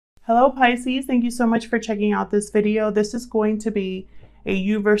Hello Pisces, thank you so much for checking out this video. This is going to be a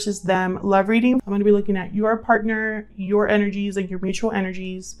you versus them love reading. I'm going to be looking at your partner, your energies, and your mutual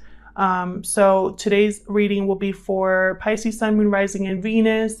energies. So today's reading will be for Pisces, Sun, Moon, Rising, and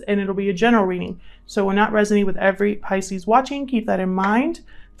Venus, and it'll be a general reading. So it will not resonate with every Pisces watching. Keep that in mind.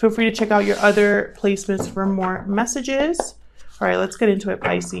 Feel free to check out your other placements for more messages. All right, let's get into it,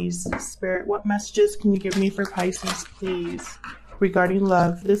 Pisces. Spirit, what messages can you give me for Pisces, please, regarding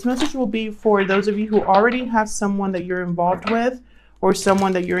love? This message will be for those of you who already have someone that you're involved with or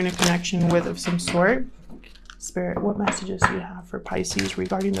someone that you're in a connection with of some sort. Spirit, what messages do you have for Pisces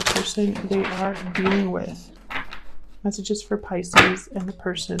regarding the person they are dealing with? Messages for Pisces and the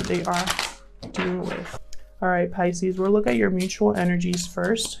person they are dealing with. All right, Pisces, we'll look at your mutual energies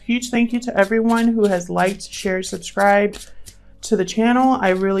first. Huge thank you to everyone who has liked, shared, subscribed to the channel. I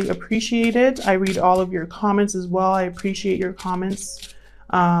really appreciate it. I read all of your comments as well. I appreciate your comments.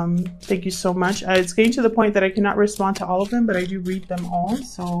 Thank you so much. It's getting to the point that I cannot respond to all of them, but I do read them all.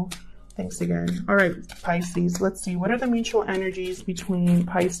 So thanks again. All right, Pisces, let's see. What are the mutual energies between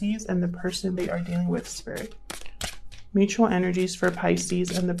Pisces and the person they are dealing with, Spirit? Mutual energies for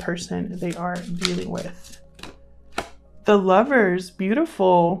Pisces and the person they are dealing with. The Lovers,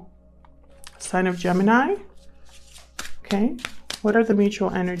 beautiful. Sign of Gemini. Okay, what are the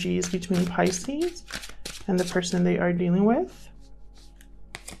mutual energies between Pisces and the person they are dealing with?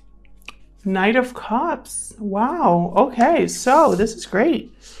 Knight of Cups. Wow. Okay, so this is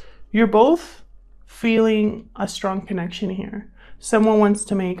great. You're both feeling a strong connection here. Someone wants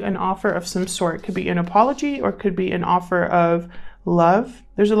to make an offer of some sort. It could be an apology or it could be an offer of love.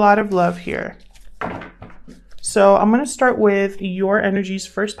 There's a lot of love here. So I'm going to start with your energies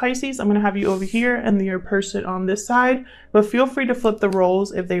first, Pisces. I'm going to have you over here and your person on this side, but feel free to flip the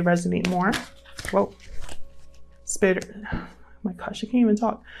roles if they resonate more. Whoa. Spirit. Oh my gosh, I can't even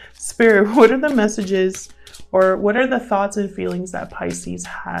talk. Spirit, what are the messages or what are the thoughts and feelings that Pisces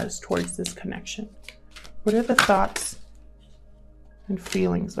has towards this connection? What are the thoughts and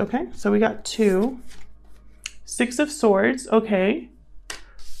feelings? Okay, so we got 2. 6 of Swords. Okay.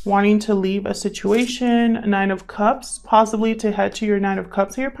 Wanting to leave a situation. 9 of Cups, possibly to head to your 9 of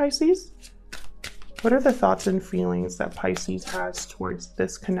Cups here, Pisces. What are the thoughts and feelings that Pisces has towards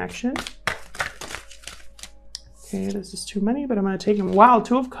this connection? Okay, this is too many, but I'm going to take him. Wow,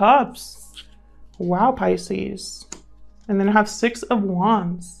 2 of Cups. Wow, Pisces. And then I have 6 of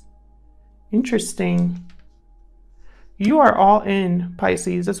Wands. Interesting. You are all in,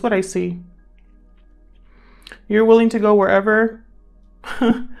 Pisces. That's what I see. You're willing to go wherever,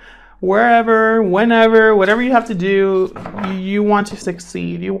 wherever, whenever, whatever you have to do, you want to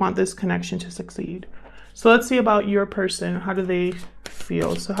succeed. You want this connection to succeed. So let's see about your person. How do they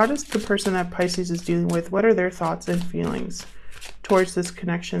feel? So how does the person that Pisces is dealing with, what are their thoughts and feelings towards this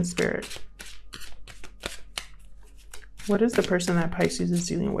connection, Spirit? What is the person that Pisces is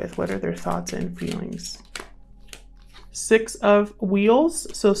dealing with? What are their thoughts and feelings? 6 of Wheels,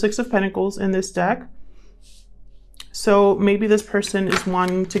 so 6 of Pentacles in this deck. So maybe this person is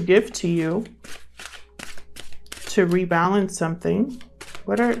wanting to give to you to rebalance something.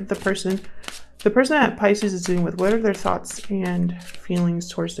 What are the person that Pisces is dealing with, what are their thoughts and feelings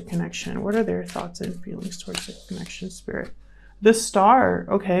towards the connection? What are their thoughts and feelings towards the connection, Spirit? The Star.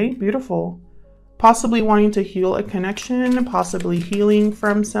 Okay, beautiful. Possibly wanting to heal a connection, possibly healing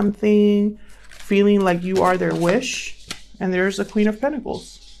from something, feeling like you are their wish. And there's a Queen of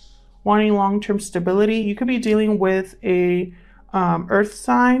Pentacles. Wanting long-term stability. You could be dealing with a earth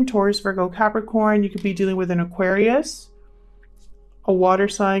sign, Taurus, Virgo, Capricorn. You could be dealing with an Aquarius, a water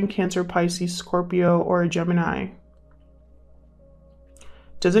sign, Cancer, Pisces, Scorpio, or a Gemini.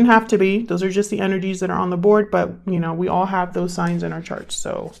 Doesn't have to be. Those are just the energies that are on the board, but you know, we all have those signs in our charts.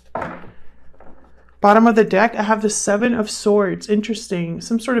 So bottom of the deck, I have the 7 of Swords. Interesting.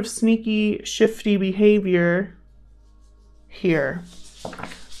 Some sort of sneaky, shifty behavior here.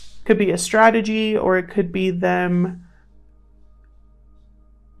 Could be a strategy or it could be them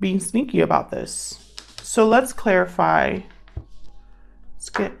being sneaky about this. So let's clarify. Let's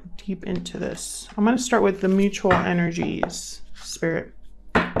get deep into this. I'm going to start with the mutual energies, Spirit.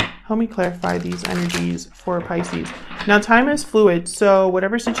 Help me clarify these energies for Pisces. Now, time is fluid, so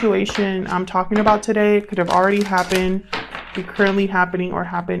whatever situation I'm talking about today could have already happened, be currently happening, or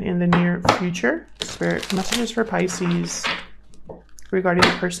happen in the near future. Spirit, messages for Pisces regarding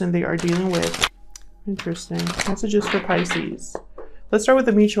the person they are dealing with. Interesting. Messages for Pisces. Let's start with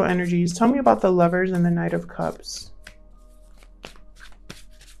the mutual energies. Tell me about the Lovers and the Knight of Cups.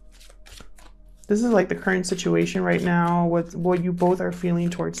 This is like the current situation right now, what you both are feeling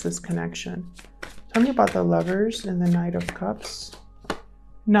towards this connection. Tell me about the Lovers and the Knight of Cups.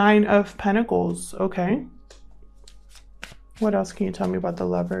 Nine of Pentacles. Okay. What else can you tell me about the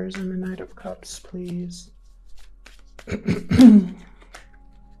Lovers and the Knight of Cups, please?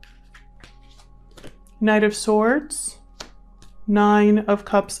 Knight of Swords. Nine of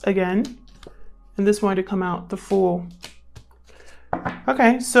Cups again. And this one to come out, the Fool.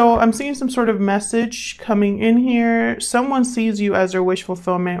 Okay, so I'm seeing some sort of message coming in here. Someone sees you as their wish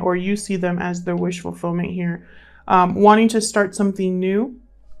fulfillment, or you see them as their wish fulfillment here. Wanting to start something new.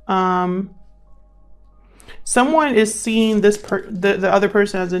 Someone is seeing this the other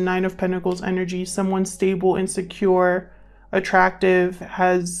person as a Nine of Pentacles energy. Someone stable, insecure, attractive,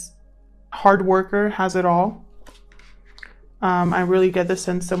 has hard worker, has it all. I really get the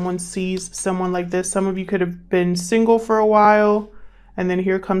sense someone sees someone like this. Some of you could have been single for a while, and then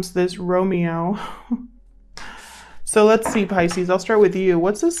here comes this Romeo. So let's see, Pisces. I'll start with you.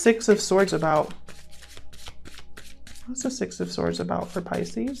 What's the Six of Swords about? What's the Six of Swords about for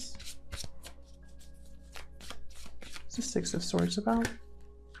Pisces? What's the Six of Swords about?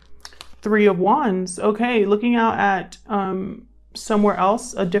 Three of Wands. Okay, looking out at somewhere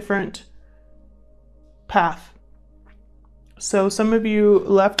else, a different path. So some of you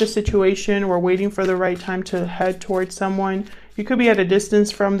left a situation or waiting for the right time to head towards someone. You could be at a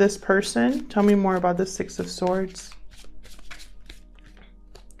distance from this person. Tell me more about the Six of Swords.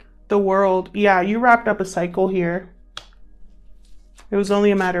 The World. Yeah, you wrapped up a cycle here. It was only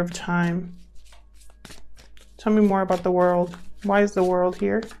a matter of time. Tell me more about the World. Why is the World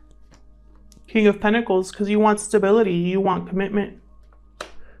here? King of Pentacles, because you want stability. You want commitment.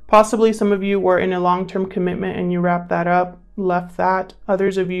 Possibly some of you were in a long-term commitment and you wrapped that up, left that.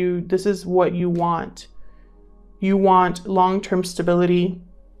 Others of you, this is what you want. You want long-term stability.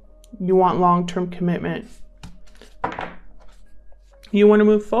 You want long-term commitment. You want to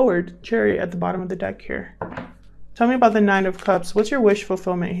move forward. Chariot at the bottom of the deck here. Tell me about the Nine of Cups. What's your wish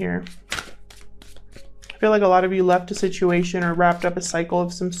fulfillment here? I feel like a lot of you left a situation or wrapped up a cycle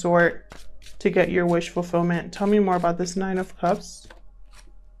of some sort to get your wish fulfillment. Tell me more about this Nine of Cups.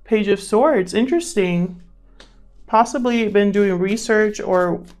 Page of Swords. Interesting. Possibly been doing research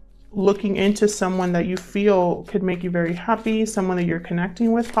or looking into someone that you feel could make you very happy. Someone that you're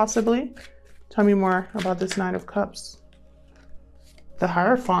connecting with, possibly. Tell me more about this Nine of Cups. The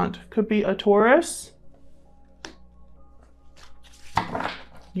Hierophant. Could be a Taurus.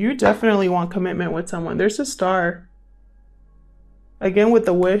 You definitely want commitment with someone. There's a Star. Again, with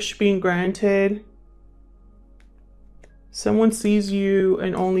the wish being granted. Someone sees you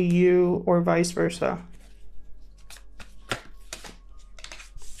and only you, or vice versa.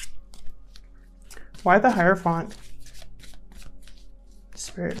 Why the Hierophant?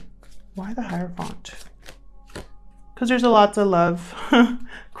 Spirit, why the Hierophant? Because there's a lot to love.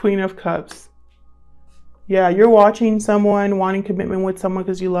 Queen of Cups. Yeah, you're watching someone, wanting commitment with someone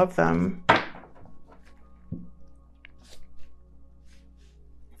because you love them. I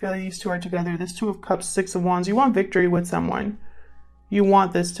feel like these two are together. This Two of Cups, Six of Wands. You want victory with someone. You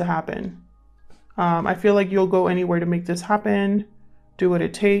want this to happen. I feel like you'll go anywhere to make this happen. Do what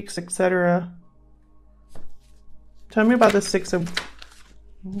it takes, etc. Tell me about the Six of...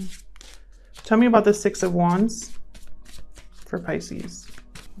 Tell me about the Six of Wands for Pisces.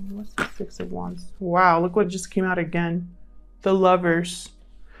 What's the Six of Wands? Wow, look what just came out again. The Lovers.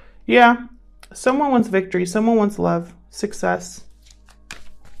 Yeah, someone wants victory. Someone wants love, success.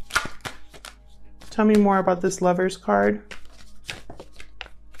 Tell me more about this Lovers card.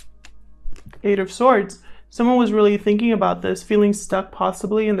 Eight of Swords. Someone was really thinking about this, feeling stuck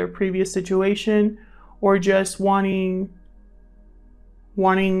possibly in their previous situation, or just wanting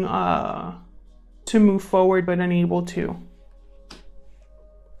to move forward but unable to.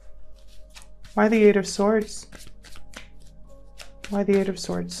 Why the Eight of Swords? Why the Eight of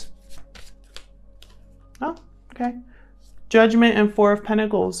Swords? Oh, okay. Judgment and Four of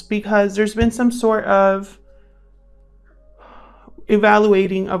Pentacles, because there's been some sort of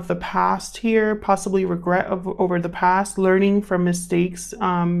evaluating of the past here, possibly regret over the past, learning from mistakes,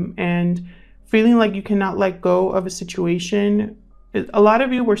 and feeling like you cannot let go of a situation. A lot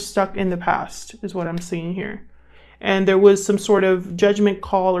of you were stuck in the past, is what I'm seeing here. And there was some sort of judgment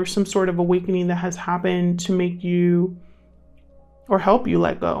call or some sort of awakening that has happened to make you or help you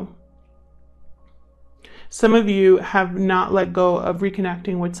let go. Some of you have not let go of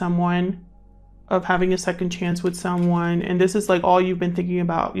reconnecting with someone, of having a second chance with someone. And this is like all you've been thinking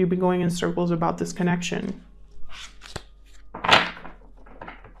about. You've been going in circles about this connection.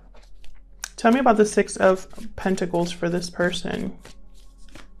 Tell me about the Six of Pentacles for this person.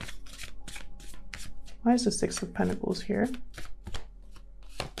 Why is the Six of Pentacles here?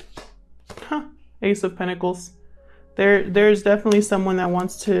 Huh. Ace of Pentacles. There's definitely someone that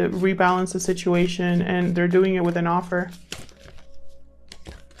wants to rebalance the situation, and they're doing it with an offer.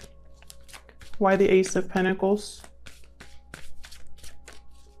 Why the Ace of Pentacles?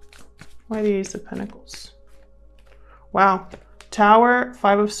 Why the Ace of Pentacles? Wow. Tower,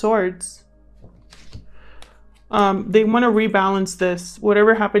 Five of Swords. They want to rebalance this.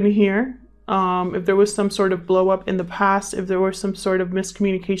 Whatever happened here, if there was some sort of blow up in the past, if there was some sort of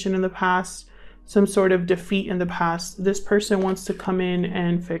miscommunication in the past, some sort of defeat in the past, this person wants to come in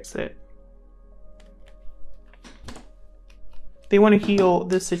and fix it. They want to heal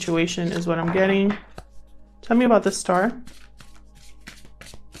this situation is what I'm getting. Tell me about the Star.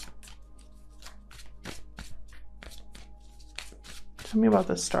 Tell me about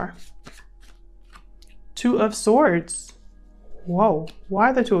the Star. Two of Swords. Whoa,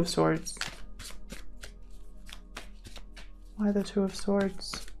 why the Two of Swords? Why the Two of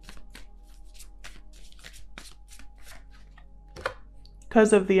Swords?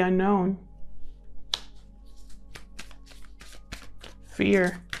 Because of the unknown.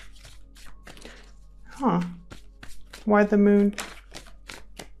 Fear. Huh. Why the Moon?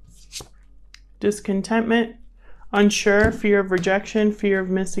 Discontentment. Unsure, fear of rejection, fear of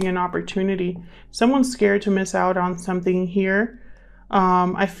missing an opportunity. Someone's scared to miss out on something here.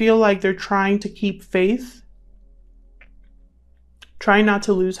 I feel like they're trying to keep faith. Trying not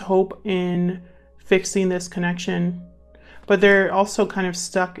to lose hope in fixing this connection. But they're also kind of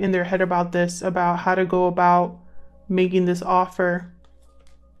stuck in their head about this, about how to go about making this offer.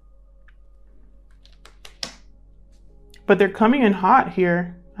 But they're coming in hot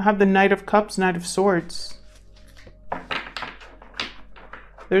here. I have the Knight of Cups, Knight of Swords.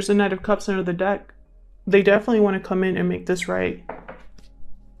 There's a Knight of Cups under the deck. They definitely want to come in and make this right.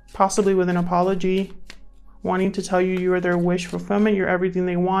 Possibly with an apology. Wanting to tell you you are their wish fulfillment. You're everything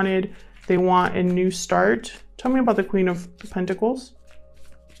they wanted. They want a new start. Tell me about the Queen of Pentacles.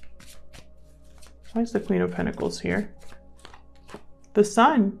 Why is the Queen of Pentacles here? The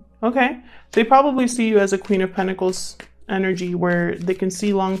Sun. Okay. They probably see you as a Queen of Pentacles energy where they can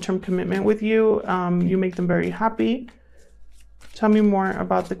see long-term commitment with you. You make them very happy. Tell me more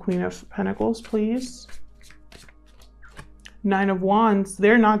about the Queen of Pentacles, please. Nine of Wands.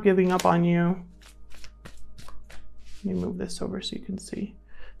 They're not giving up on you. Let me move this over so you can see.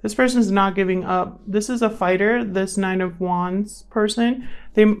 This person's not giving up. This is a fighter, this Nine of Wands person.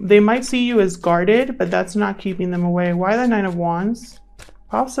 They might see you as guarded, but that's not keeping them away. Why the Nine of Wands?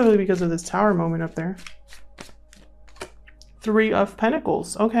 Possibly because of this Tower moment up there. Three of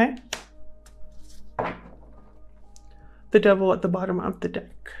Pentacles. Okay. The Devil at the bottom of the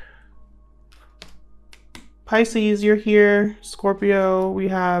deck. Pisces, you're here. Scorpio, we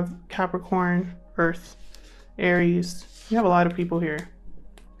have Capricorn, Earth, Aries. You have a lot of people here.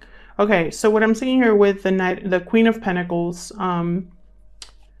 Okay, so what I'm seeing here with the Queen of Pentacles,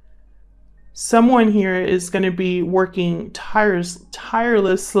 someone here is going to be working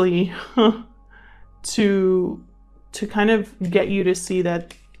tirelessly to kind of get you to see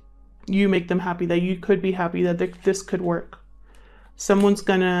that you make them happy, that you could be happy, that this could work. Someone's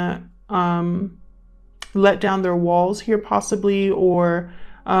gonna let down their walls here possibly, or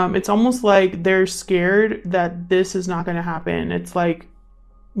it's almost like they're scared that this is not gonna happen. It's like,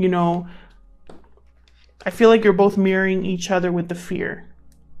 you know, I feel like you're both mirroring each other with the fear,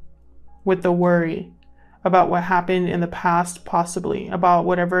 with the worry about what happened in the past, possibly about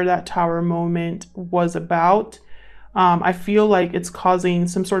whatever that Tower moment was about. I feel like it's causing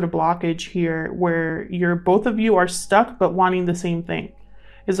some sort of blockage here where both of you are stuck but wanting the same thing.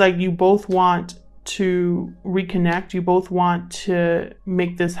 It's like you both want to reconnect. You both want to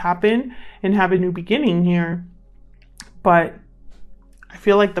make this happen and have a new beginning here. But I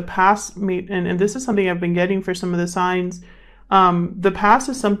feel like the past, and this is something I've been getting for some of the signs, the past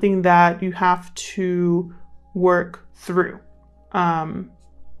is something that you have to work through.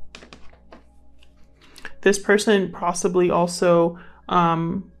 This person possibly also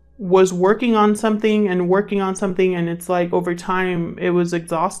was working on something, and it's like over time it was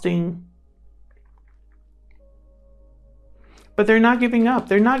exhausting. But they're not giving up.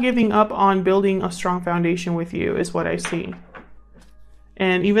 They're not giving up on building a strong foundation with you is what I see.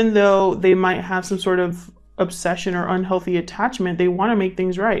 And even though they might have some sort of obsession or unhealthy attachment, they want to make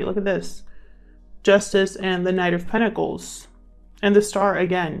things right. Look at this. Justice and the Knight of Pentacles. And the Star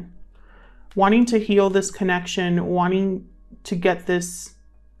again. Wanting to heal this connection, wanting to get this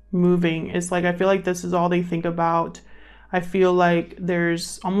moving. It's like, I feel like this is all they think about. I feel like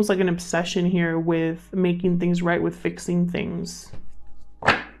there's almost like an obsession here with making things right, with fixing things.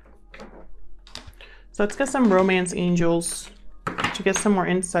 So let's get some romance angels to get some more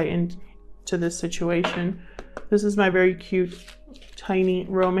insight into this situation. This is my very cute, tiny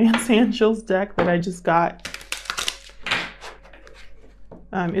Romance Angels deck that I just got.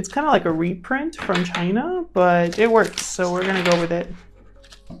 It's kind of like a reprint from China, but it works, so we're gonna go with it.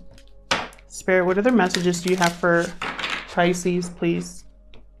 Spirit, what other messages do you have for Pisces, please?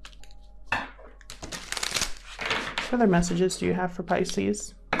 What other messages do you have for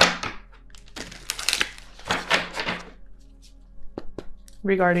Pisces?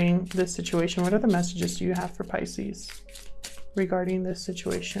 Regarding this situation, what other messages do you have for Pisces regarding this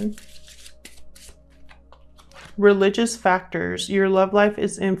situation? Religious factors. Your love life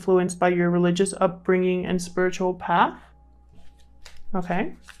is influenced by your religious upbringing and spiritual path.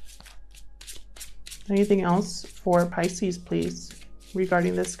 Okay. Anything else for Pisces, please,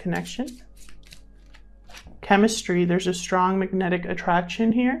 regarding this connection? Chemistry. There's a strong magnetic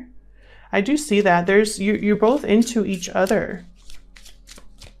attraction here. I do see that. You're both into each other.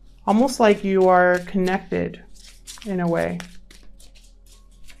 Almost like you are connected in a way.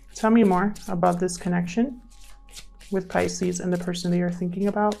 Tell me more about this connection with Pisces and the person that you're thinking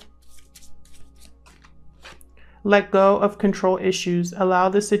about. Let go of control issues. Allow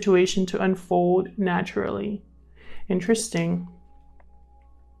the situation to unfold naturally. Interesting.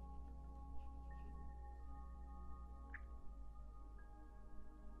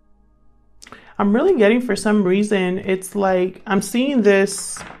 I'm really getting, for some reason, it's like I'm seeing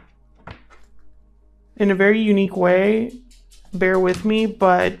this in a very unique way. Bear with me,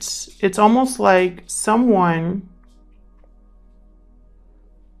 but it's almost like someone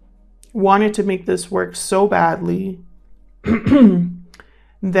wanted to make this work so badly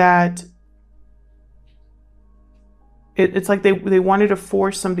that it's like they wanted to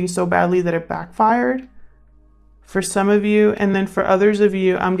force something so badly that it backfired for some of you. And then for others of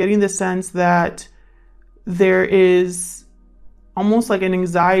you, I'm getting the sense that there is almost like an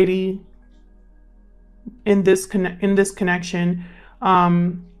anxiety in this connection,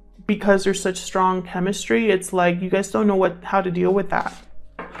 because there's such strong chemistry. It's like you guys don't know how to deal with that.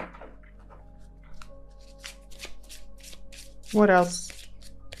 What else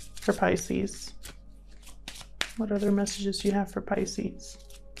for Pisces? What other messages do you have for Pisces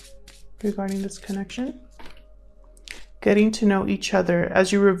regarding this connection? Getting to know each other.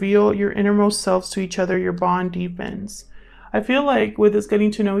 As you reveal your innermost selves to each other, your bond deepens. I feel like with this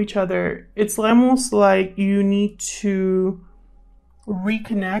getting to know each other, it's almost like you need to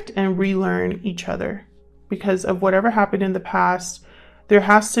reconnect and relearn each other because of whatever happened in the past. There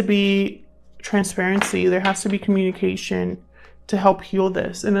has to be transparency. There has to be communication to help heal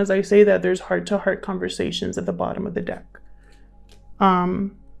this. And as I say that, there's heart-to-heart conversations at the bottom of the deck.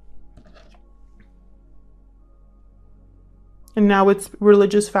 And now it's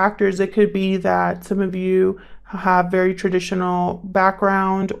religious factors. It could be that some of you have very traditional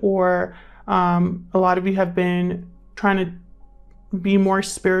background, or a lot of you have been trying to be more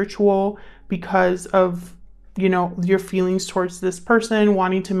spiritual because of, you know, your feelings towards this person,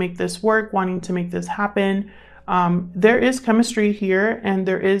 wanting to make this work, wanting to make this happen. There is chemistry here, and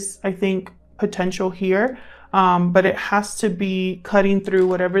there is, I think, potential here, but it has to be cutting through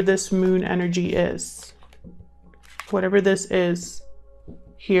whatever this moon energy is. Whatever this is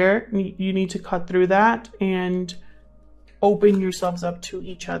here, you need to cut through that and open yourselves up to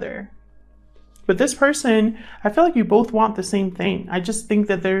each other. But this person, I feel like you both want the same thing. I just think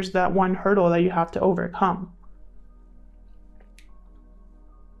that there's that one hurdle that you have to overcome.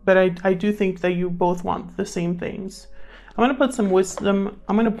 But I do think that you both want the same things. I'm going to put some wisdom.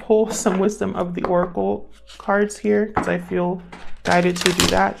 I'm going to pull some wisdom of the oracle cards here because I feel guided to do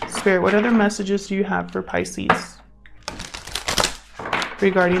that. Spirit, what other messages do you have for Pisces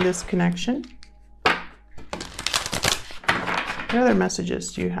regarding this connection? What other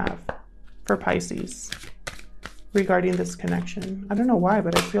messages do you have for Pisces regarding this connection? I don't know why,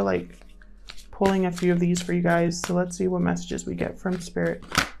 but I feel like pulling a few of these for you guys. So let's see what messages we get from Spirit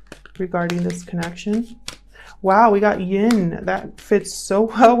regarding this connection. Wow, we got yin. That fits so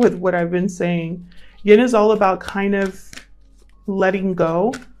well with what I've been saying. Yin is all about kind of letting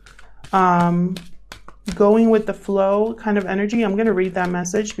go, going with the flow kind of energy. I'm going to read that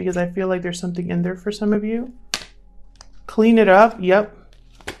message because I feel like there's something in there for some of you. Clean it up. Yep.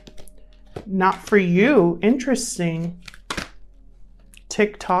 Not for you. Interesting.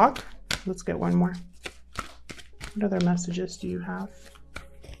 TikTok. Let's get one more. What other messages do you have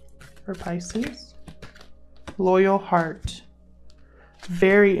for Pisces? Loyal heart.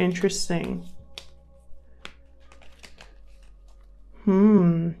 Very interesting.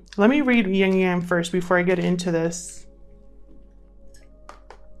 Let me read yin yang first before I get into this.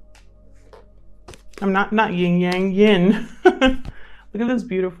 I'm not yin yang, yin. Look at this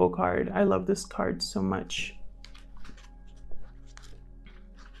beautiful card. I love this card so much.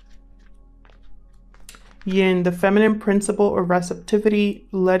 Yin, the feminine principle or receptivity,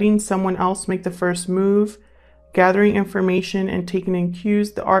 letting someone else make the first move, gathering information and taking in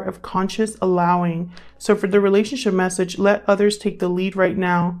cues, the art of conscious allowing. So for the relationship message, let others take the lead right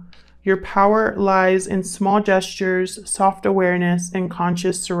now. Your power lies in small gestures, soft awareness, and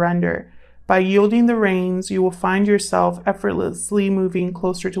conscious surrender. By yielding the reins, you will find yourself effortlessly moving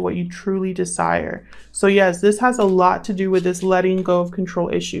closer to what you truly desire. So yes, this has a lot to do with this letting go of control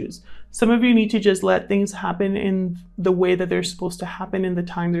issues. Some of you need to just let things happen in the way that they're supposed to happen, in the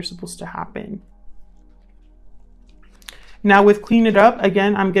time they're supposed to happen. Now with clean it up,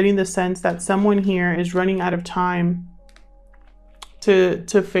 again, I'm getting the sense that someone here is running out of time to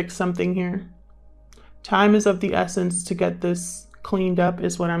fix something here. Time is of the essence to get this cleaned up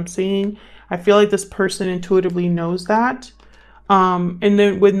is what I'm seeing. I feel like this person intuitively knows that. And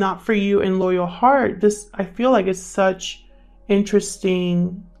then with not for you and loyal heart, this I feel like is such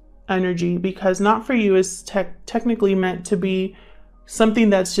interesting energy, because not for you is technically meant to be something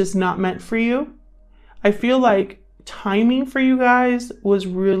that's just not meant for you. I feel like timing for you guys was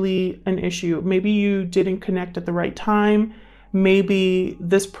really an issue. Maybe you didn't connect at the right time. Maybe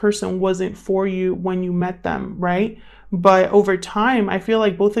this person wasn't for you when you met them, right? But over time, I feel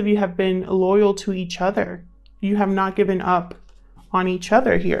like both of you have been loyal to each other. You have not given up on each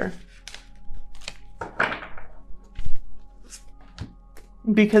other here.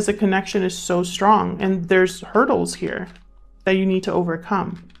 Because the connection is so strong and there's hurdles here that you need to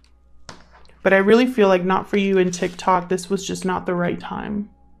overcome. But I really feel like not for you and TikTok, this was just not the right time.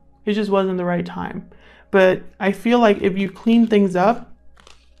 It just wasn't the right time. But I feel like if you clean things up,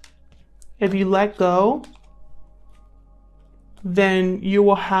 if you let go, then you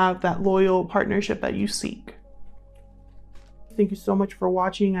will have that loyal partnership that you seek. Thank you so much for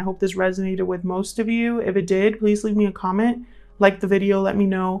watching. I hope this resonated with most of you. If it did, please leave me a comment, like the video, let me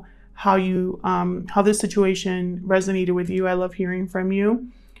know how this situation resonated with you. I love hearing from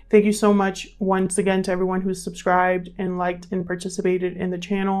you. Thank you so much once again to everyone who's subscribed and liked and participated in the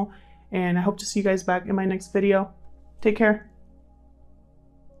channel. And I hope to see you guys back in my next video. Take care.